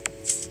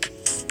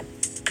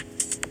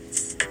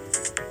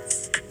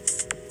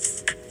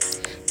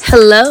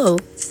Hello,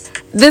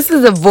 this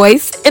is A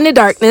Voice in the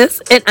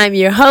Darkness, and I'm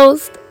your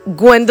host,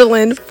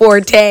 Gwendolyn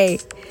Forte.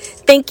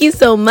 Thank you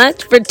so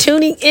much for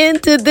tuning in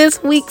to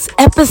this week's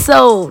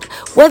episode.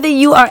 Whether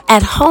you are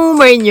at home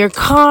or in your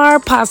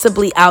car,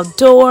 possibly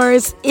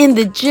outdoors, in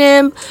the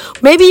gym,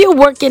 maybe you're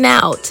working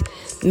out,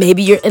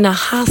 maybe you're in a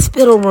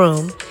hospital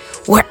room.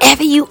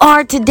 Wherever you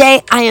are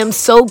today, I am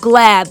so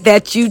glad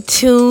that you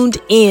tuned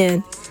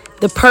in.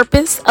 The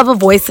purpose of A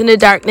Voice in the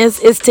Darkness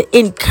is to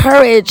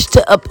encourage,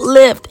 to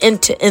uplift,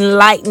 and to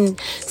enlighten.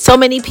 So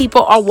many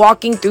people are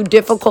walking through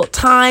difficult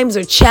times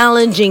or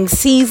challenging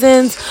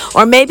seasons,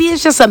 or maybe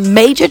it's just a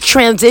major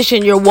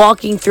transition you're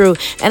walking through.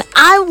 And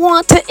I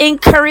want to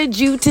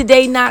encourage you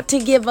today not to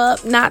give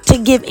up, not to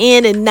give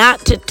in, and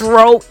not to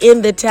throw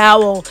in the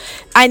towel.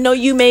 I know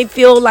you may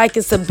feel like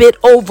it's a bit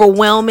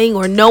overwhelming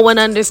or no one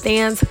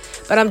understands,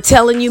 but I'm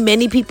telling you,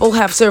 many people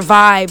have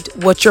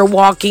survived what you're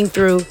walking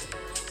through.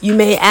 You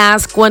may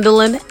ask,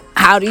 Gwendolyn,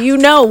 how do you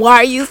know? Why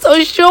are you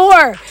so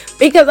sure?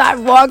 Because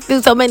I've walked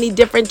through so many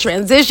different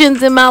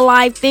transitions in my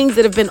life, things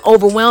that have been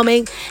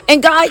overwhelming.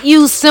 And God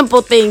used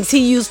simple things.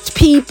 He used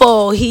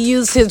people. He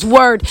used His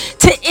word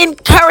to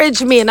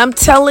encourage me. And I'm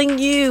telling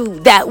you,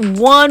 that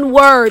one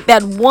word,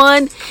 that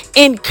one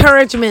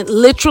encouragement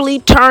literally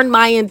turned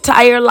my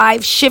entire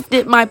life,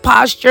 shifted my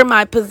posture,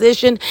 my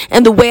position,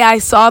 and the way I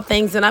saw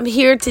things. And I'm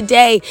here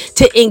today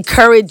to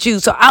encourage you.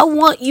 So I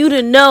want you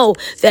to know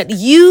that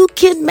you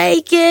can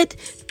make it.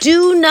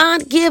 Do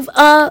not give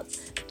up.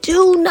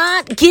 Do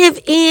not give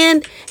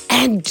in,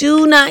 and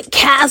do not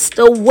cast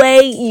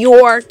away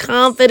your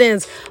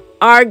confidence.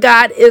 Our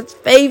God is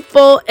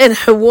faithful, and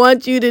I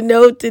want you to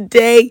know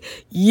today,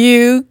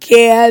 you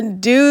can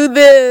do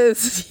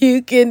this.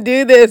 You can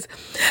do this.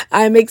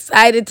 I'm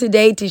excited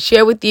today to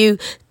share with you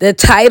the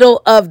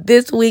title of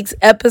this week's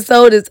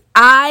episode is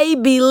I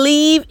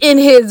Believe in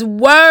His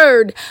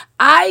Word.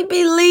 I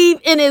believe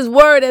in His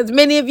word. As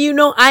many of you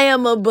know, I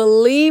am a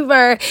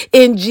believer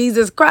in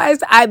Jesus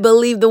Christ. I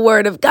believe the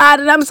word of God.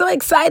 And I'm so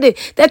excited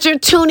that you're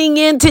tuning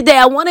in today.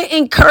 I want to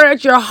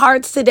encourage your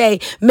hearts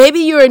today. Maybe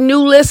you're a new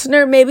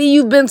listener. Maybe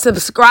you've been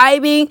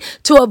subscribing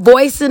to A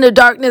Voice in the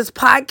Darkness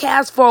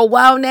podcast for a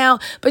while now.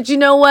 But you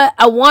know what?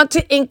 I want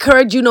to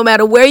encourage you no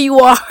matter where you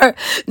are,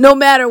 no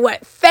matter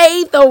what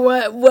faith or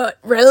what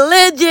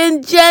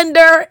religion,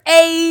 gender,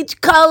 age,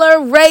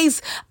 color,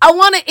 race. I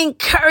want to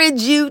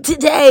encourage you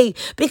today.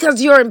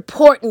 Because you're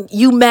important,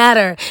 you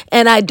matter,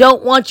 and I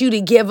don't want you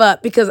to give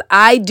up because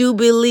I do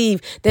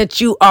believe that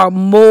you are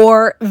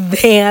more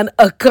than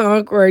a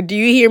conqueror. Do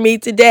you hear me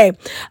today?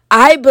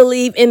 I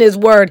believe in His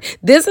word.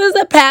 This is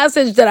a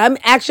passage that I'm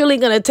actually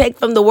going to take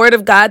from the word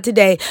of God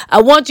today.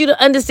 I want you to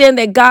understand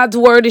that God's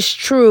word is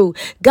true.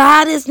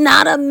 God is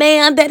not a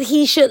man that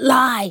He should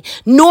lie,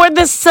 nor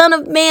the son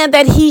of man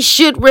that He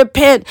should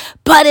repent.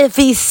 But if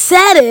He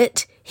said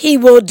it, He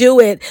will do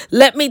it.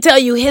 Let me tell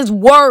you, His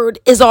word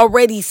is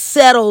already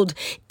settled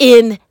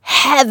in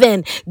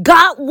heaven.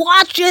 God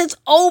watches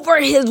over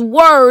His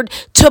word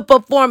to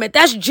perform it.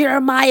 That's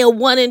Jeremiah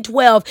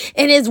 1:12.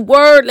 And His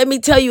word, let me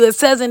tell you, it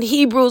says in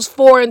Hebrews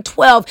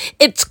 4:12,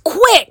 it's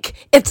quick.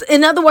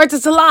 In other words,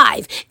 it's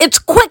alive. It's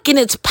quick and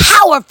it's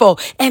powerful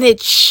and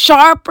it's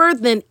sharper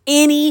than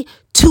any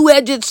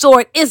two-edged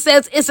sword. It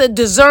says it's a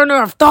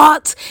discerner of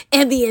thoughts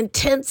and the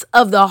intents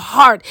of the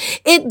heart.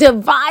 It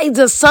divides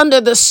asunder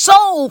the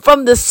soul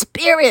from the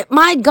spirit.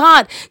 My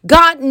God,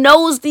 God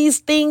knows these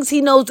things. He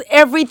knows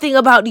everything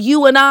about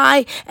you and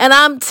I. And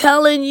I'm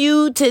telling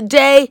you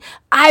today,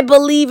 I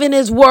believe in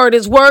His word.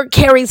 His word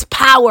carries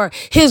power.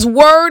 His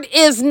word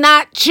is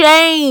not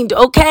chained,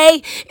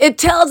 okay? It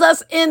tells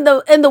us in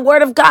the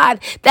word of God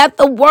that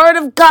the word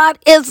of God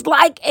is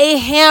like a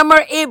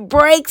hammer. It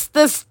breaks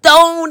the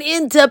stone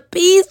into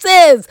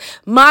pieces.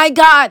 My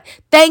God,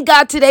 thank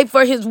God today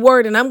for His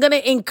word. And I'm going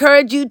to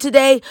encourage you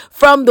today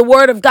from the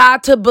word of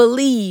God to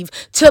believe,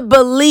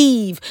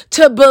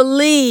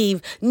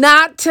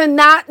 not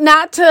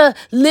to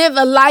live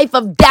a life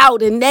of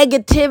doubt and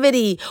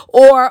negativity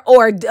or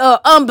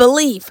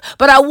unbelief.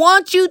 But I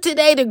want you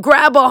today to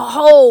grab a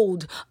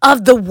hold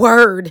of the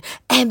word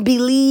and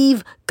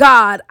believe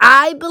God.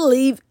 I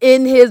believe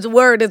in His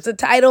word. It's the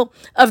title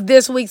of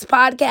this week's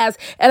podcast.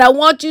 And I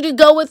want you to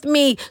go with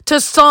me to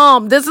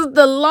Psalm. This is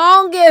the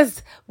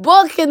longest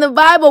book in the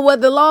Bible, where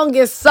the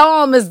longest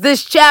psalm is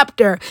this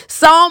chapter.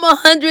 Psalm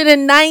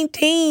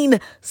 119.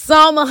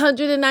 Psalm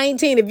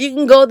 119. If you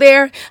can go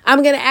there,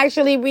 I'm going to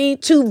actually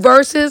read 2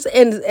 verses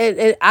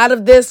and out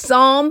of this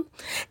psalm.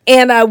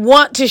 And I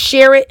want to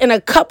share it in a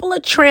couple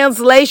of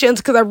translations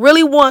because I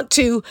really want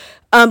to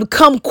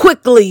come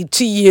quickly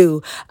to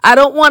you. I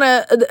don't want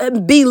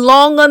to be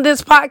long on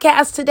this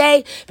podcast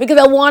today because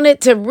I want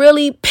it to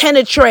really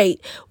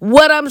penetrate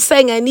what I'm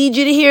saying. I need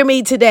you to hear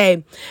me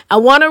today. I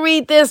want to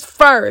read this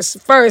first.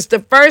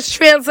 The first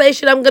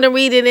translation I'm going to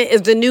read in it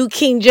is the New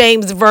King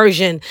James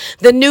Version.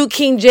 The New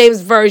King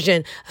James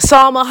Version.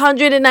 Psalm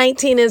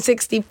 119 and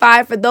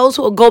 65. For those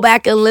who will go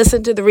back and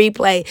listen to the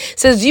replay,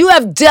 says, "You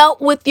have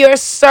dealt with your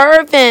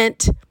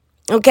servant."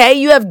 Okay,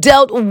 you have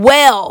dealt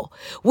well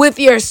with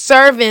your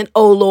servant,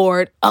 O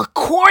Lord,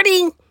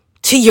 according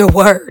to your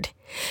word.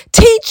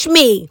 Teach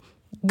me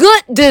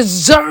good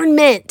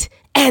discernment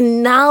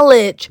and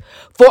knowledge,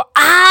 for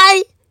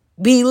I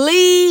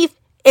believe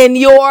in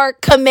your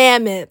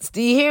commandments.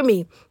 Do you hear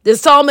me? The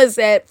psalmist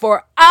said,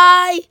 for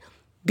I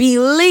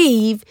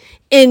believe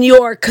in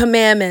your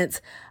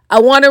commandments. I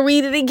want to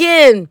read it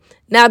again.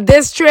 Now,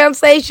 this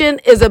translation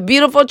is a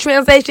beautiful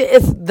translation.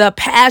 It's the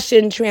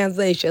Passion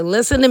Translation.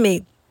 Listen to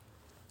me.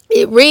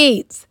 It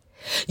reads,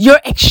 your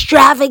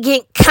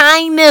extravagant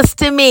kindness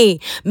to me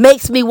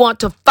makes me want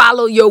to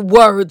follow your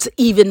words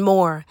even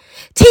more.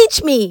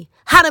 Teach me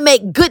how to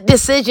make good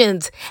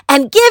decisions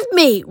and give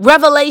me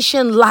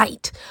revelation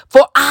light,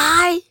 for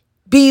I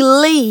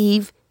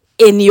believe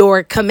in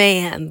your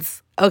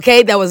commands.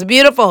 Okay, that was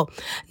beautiful.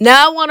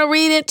 Now I want to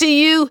read it to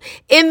you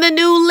in the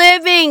New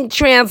Living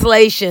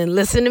Translation.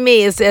 Listen to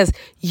me. It says,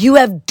 you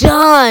have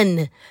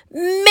done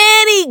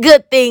many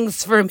good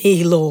things for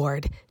me,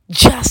 Lord,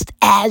 just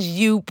as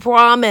you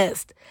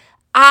promised.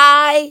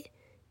 I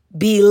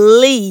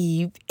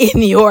believe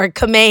in your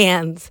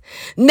commands.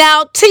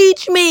 Now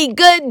teach me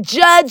good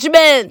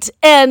judgment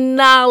and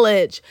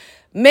knowledge.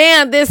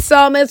 Man, this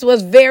psalmist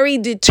was very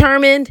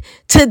determined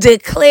to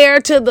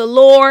declare to the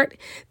Lord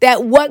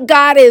that what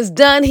God has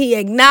done, he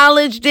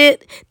acknowledged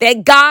it,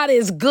 that God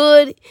is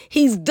good.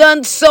 He's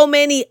done so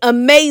many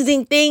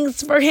amazing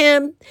things for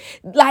him,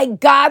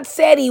 like God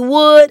said he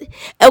would,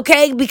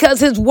 okay, because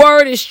his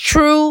word is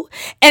true.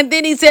 And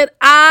then he said,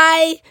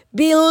 I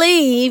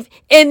believe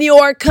in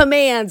your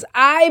commands.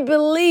 I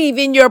believe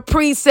in your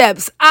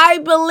precepts. I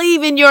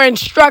believe in your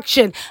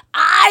instruction.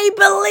 I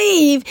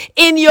believe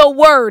in your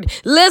word.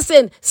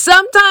 Listen,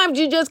 sometimes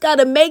you just got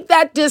to make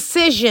that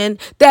decision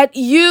that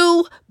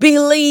you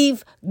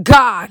believe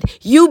God.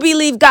 You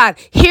believe God.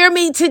 Hear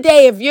me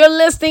today. If you're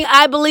listening,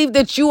 I believe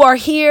that you are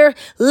here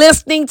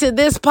listening to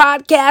this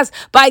podcast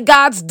by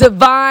God's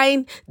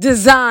divine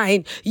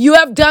design. You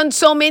have done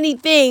so many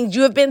things.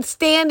 You have been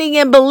standing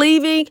and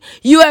believing.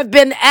 You have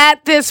been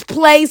at this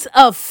place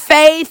of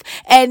faith,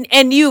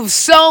 and you've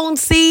sown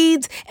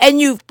seeds, and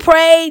you've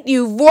prayed,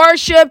 you've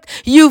worshiped,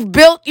 you've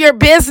built your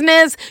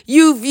business,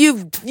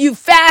 you've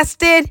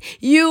fasted,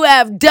 you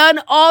have done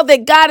all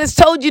that God has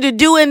told you to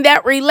do in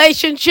that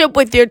relationship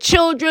with your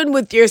children,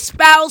 with your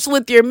spouse,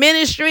 with your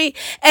ministry,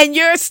 and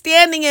you're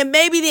standing, and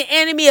maybe the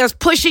enemy is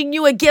pushing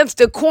you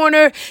against a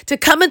corner to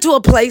come into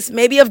a place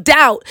maybe of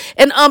doubt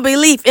and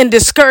unbelief and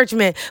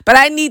discouragement. But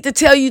I need to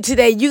tell you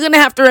today, you're going to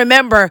have to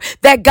remember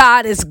that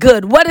God is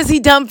good. What has he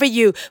done for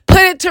you?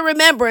 Put it to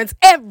remembrance,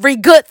 every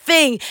good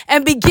thing,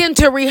 and begin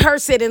to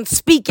rehearse it and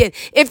speak it.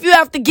 If you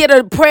have to get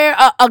a prayer,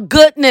 a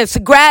goodness,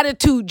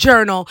 gratitude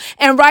journal,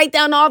 and write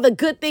down all the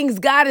good things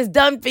God has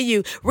done for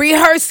you,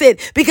 rehearse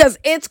it, because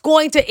it's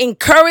going to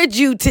encourage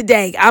you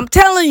today. I'm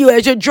telling you,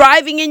 as you're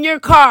driving in your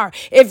car,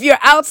 if you're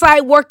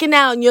outside working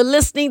out and you're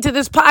listening to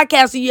this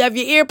podcast and you have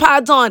your ear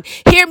pods on,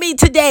 hear me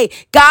today.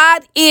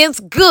 God is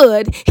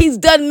good. He's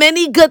done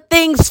many good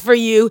things for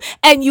you,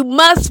 and you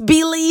must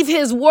believe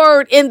his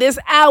word in this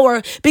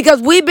hour,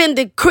 because we've been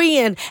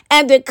decreeing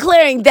and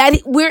declaring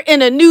that we're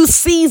in a new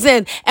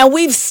season, and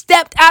we've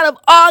stepped out of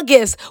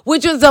August,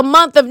 which was a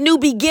month of new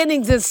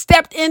beginnings, and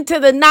stepped into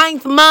the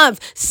 9th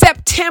month,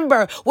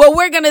 September, where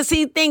we're going to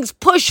see things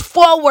push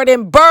forward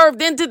and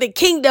birthed into the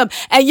kingdom,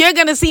 and you're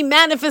going to see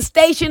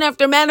manifestation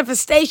after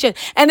manifestation.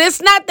 And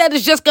it's not that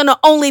it's just going to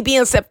only be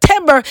in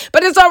September,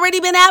 but it's already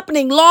been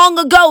happening long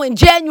ago in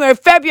January,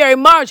 February,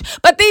 March.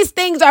 But these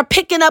things are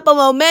picking up a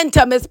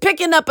momentum. It's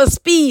picking up a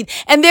speed,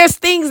 and there's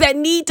things that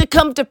need to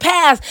come to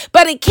pass,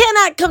 but it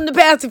cannot come to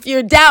pass if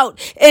you're doubt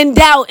and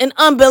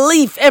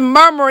unbelief and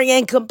murmuring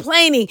and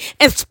complaining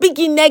and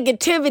speaking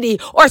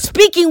negativity or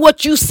speaking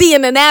what you see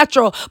in the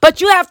natural.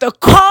 But you have to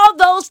call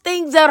those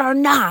things that are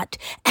not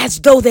as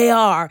though they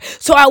are.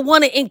 So I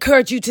want to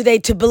encourage you today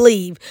to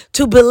believe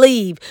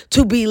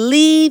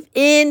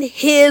in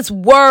his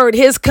word,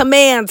 his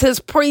commands, his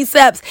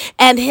precepts,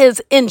 and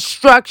his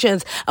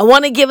instructions. I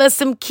want to give us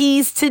some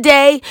keys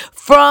today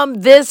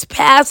from this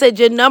passage.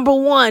 And number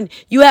one,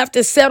 you have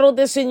to settle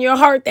this in your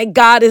heart that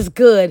God is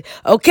good.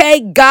 Okay?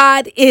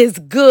 God is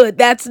good.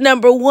 That's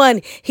number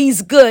one.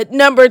 He's good.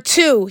 Number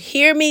two,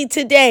 hear me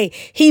today.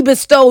 He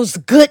bestows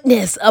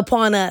goodness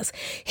upon us.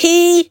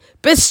 He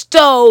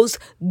bestows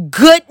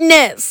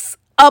goodness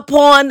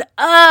upon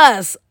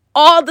us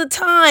all the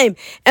time.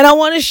 And I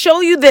want to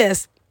show you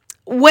this.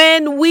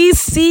 When we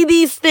see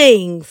these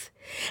things,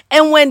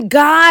 and when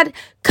God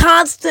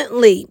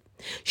constantly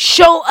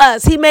show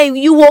us,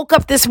 you woke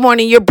up this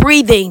morning, you're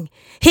breathing.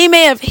 He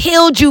may have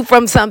healed you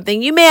from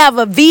something. You may have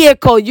a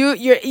vehicle.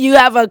 You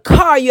have a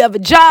car. You have a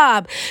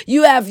job.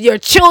 Your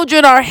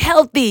children are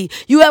healthy.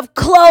 You have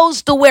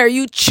clothes to wear.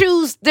 You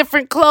choose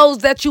different clothes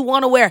that you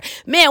want to wear.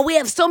 Man, we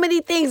have so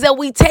many things that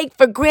we take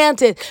for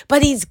granted,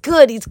 but he's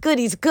good. He's good.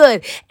 He's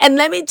good. And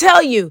let me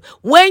tell you,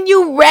 when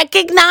you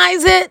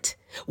recognize it,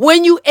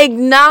 when you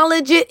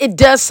acknowledge it, it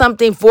does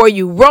something for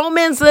you.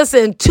 Romans,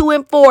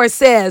 2:4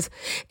 says,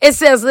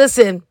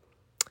 listen,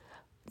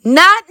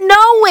 not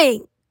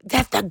knowing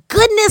that the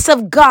goodness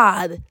of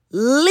God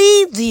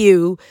leads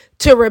you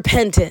to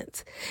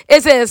repentance.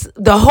 It says,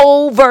 the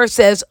whole verse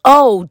says,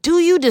 oh, do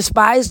you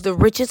despise the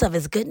riches of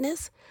his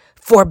goodness,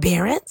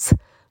 forbearance,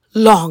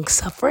 long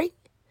suffering,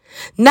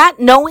 not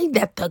knowing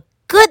that the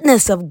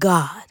goodness of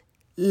God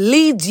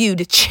leads you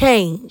to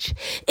change.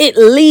 It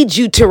leads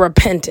you to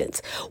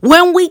repentance.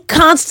 When we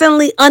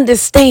constantly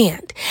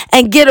understand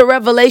and get a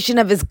revelation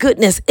of his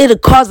goodness, it'll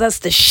cause us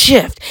to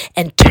shift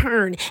and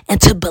turn and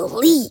to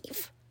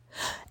believe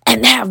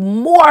and have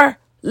more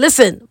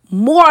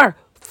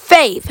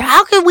faith.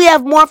 How can we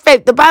have more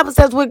faith? The Bible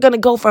says we're going to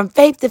go from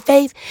faith to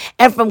faith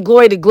and from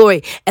glory to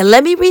glory. And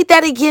let me read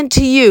that again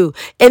to you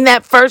in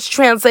that first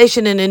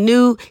translation in the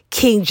New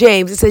King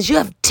James. It says, you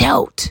have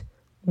dealt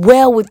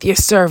well with your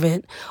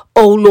servant,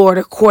 O Lord,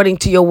 according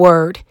to your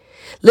word.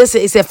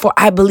 Listen, it said, for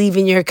I believe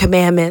in your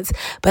commandments.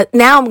 But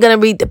now I'm going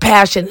to read the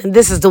Passion, and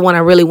this is the one I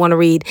really want to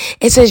read.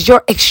 It says,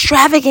 your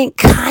extravagant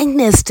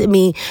kindness to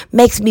me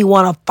makes me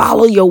want to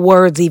follow your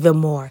words even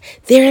more.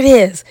 There it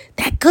is,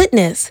 that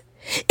goodness.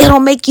 It'll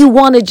make you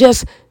want to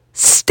just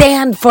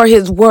stand for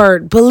his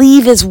word,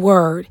 believe his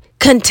word,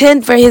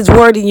 contend for his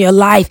word in your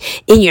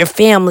life, in your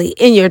family,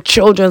 in your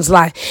children's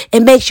life. It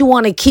makes you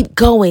want to keep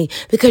going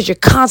because you're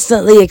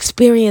constantly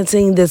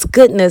experiencing this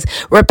goodness.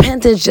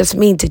 Repentance just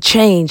means to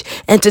change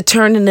and to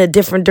turn in a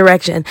different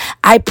direction.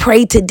 I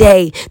pray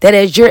today that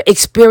as you're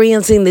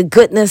experiencing the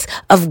goodness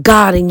of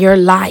God in your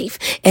life,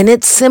 and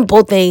it's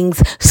simple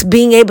things,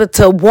 being able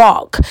to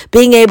walk,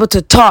 being able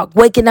to talk,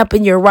 waking up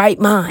in your right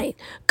mind.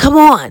 Come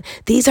on.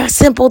 These are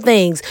simple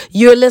things.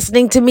 You're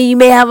listening to me. You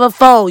may have a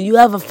phone. You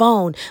have a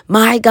phone.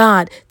 My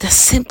God, the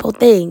simple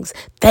things.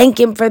 Thank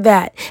him for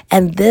that.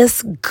 And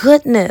this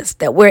goodness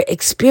that we're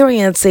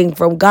experiencing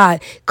from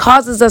God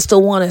causes us to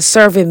want to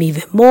serve him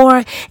even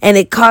more. And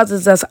it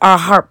causes us our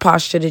heart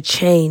posture to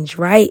change,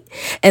 right?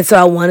 And so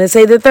I want to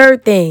say the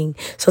third thing.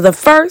 So the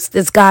first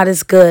is God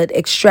is good,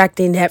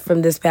 extracting that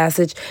from this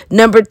passage.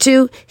 Number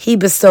 2, he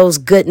bestows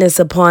goodness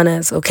upon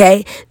us,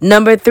 okay?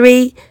 Number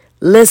 3,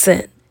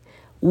 listen.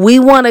 We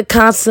want to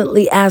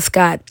constantly ask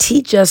God,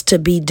 teach us to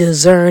be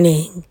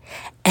discerning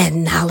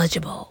and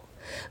knowledgeable.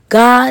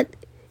 God,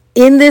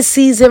 in this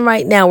season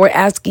right now, we're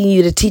asking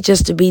you to teach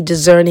us to be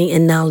discerning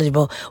and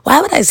knowledgeable.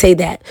 Why would I say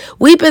that?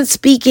 We've been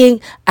speaking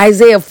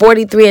Isaiah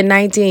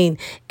 43:19.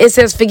 It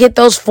says, forget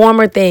those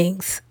former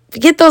things.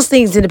 Forget those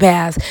things in the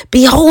past.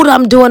 Behold,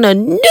 I'm doing a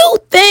new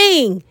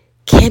thing.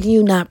 Can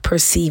you not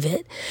perceive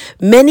it?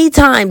 Many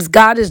times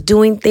God is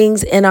doing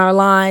things in our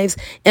lives,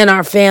 in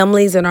our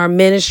families, in our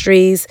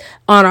ministries,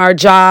 on our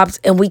jobs,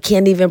 and we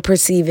can't even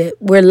perceive it.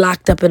 We're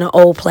locked up in an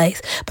old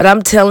place. But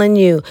I'm telling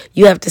you,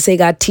 you have to say,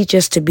 God, teach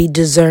us to be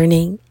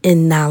discerning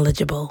and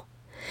knowledgeable.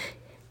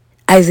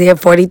 Isaiah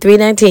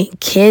 43:19.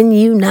 Can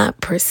you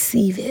not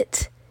perceive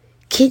it?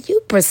 Can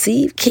you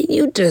perceive? Can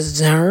you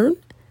discern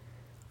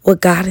what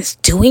God is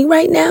doing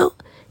right now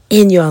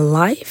in your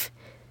life,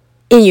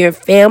 in your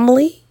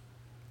family,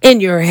 in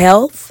your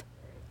health,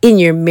 in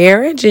your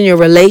marriage, in your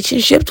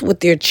relationships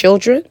with your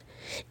children,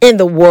 in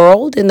the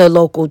world, in the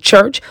local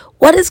church?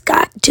 What is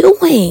God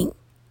doing?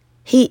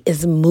 He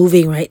is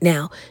moving right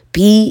now.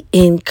 Be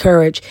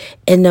encouraged.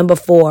 And number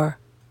 4,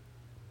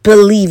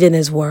 believe in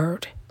his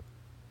word.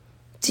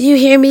 Do you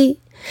hear me?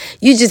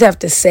 You just have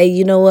to say,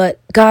 you know what?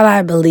 God,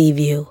 I believe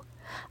you.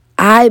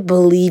 I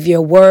believe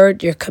your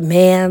word, your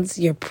commands,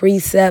 your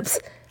precepts.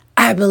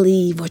 I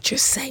believe what you're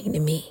saying to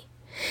me.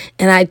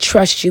 And I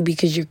trust you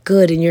because you're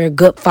good and you're a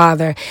good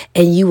father,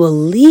 and you will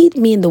lead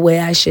me in the way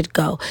I should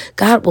go.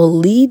 God will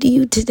lead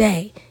you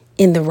today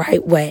in the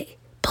right way.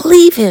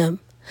 Believe him.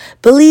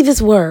 Believe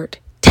his word.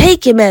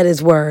 Take him at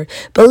his word.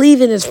 Believe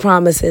in his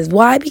promises.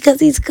 Why? Because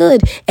he's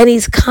good and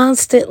he's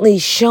constantly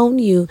shown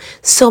you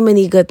so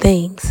many good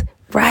things,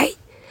 right?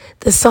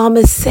 The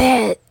psalmist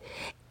said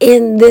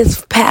in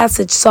this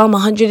passage, Psalm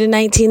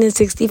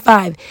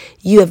 119:65,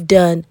 you have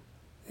done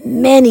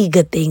many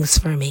good things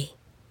for me.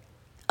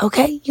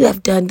 Okay, you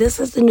have done, this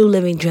is the New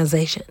Living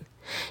Translation.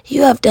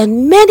 You have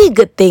done many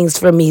good things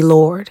for me,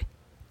 Lord,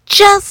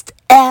 just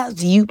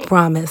as you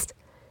promised.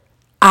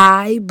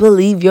 I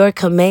believe your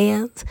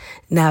commands.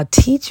 Now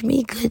teach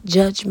me good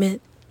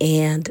judgment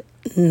and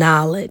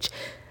knowledge.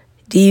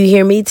 Do you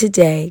hear me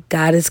today?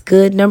 God is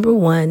good, number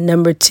 1.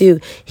 Number 2,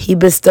 he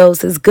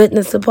bestows his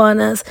goodness upon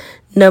us.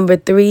 Number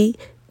 3,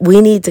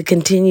 we need to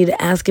continue to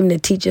ask him to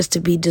teach us to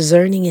be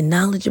discerning and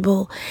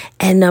knowledgeable.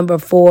 And number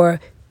 4,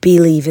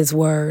 believe his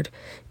word.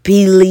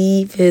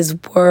 Believe his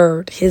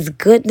word. His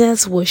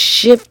goodness will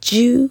shift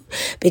you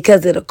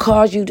because it'll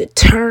cause you to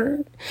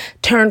turn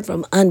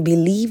from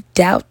unbelief,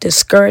 doubt,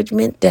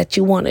 discouragement, that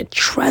you want to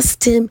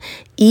trust him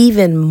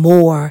even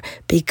more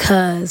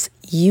because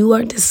you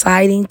are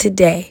deciding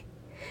today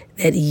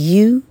that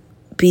you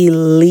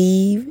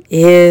believe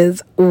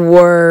his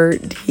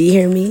word. Do you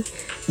hear me?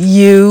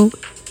 You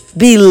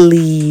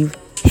believe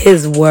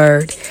his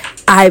word.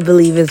 I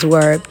believe his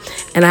word.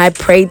 And I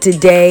pray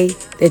today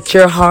that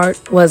your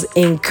heart was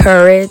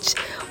encouraged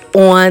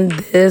on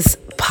this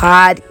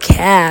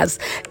Podcast.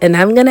 And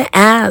I'm going to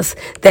ask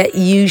that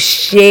you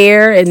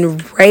share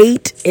and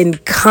rate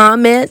and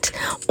comment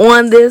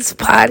on this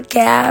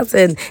podcast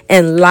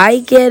and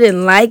like it.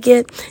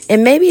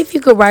 And maybe if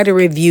you could write a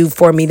review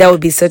for me, that would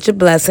be such a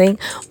blessing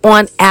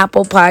on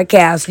Apple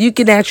Podcasts. You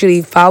can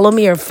actually follow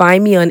me or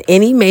find me on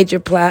any major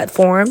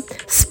platform: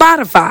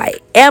 Spotify,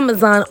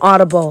 Amazon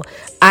Audible,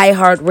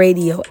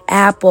 iHeartRadio,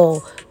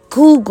 Apple,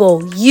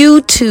 Google,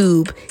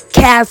 YouTube,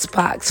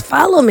 Castbox.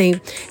 Follow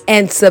me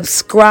and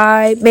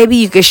subscribe. Maybe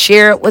you could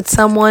share it with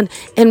someone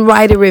and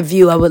write a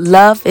review. I would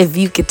love if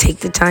you could take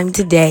the time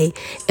today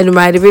and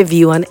write a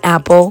review on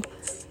Apple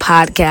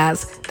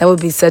Podcasts. That would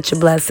be such a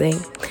blessing.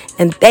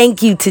 And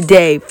thank you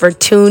today for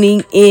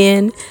tuning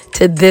in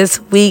to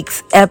this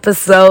week's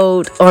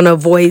episode on A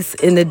Voice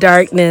in the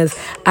Darkness.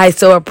 I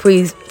so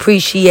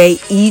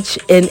appreciate each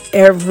and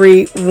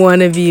every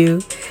one of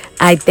you.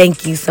 I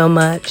thank you so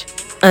much.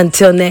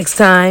 Until next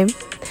time,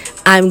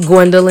 I'm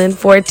Gwendolyn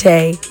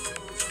Forte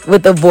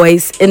with A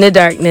Voice in the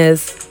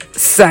Darkness,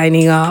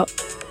 signing off.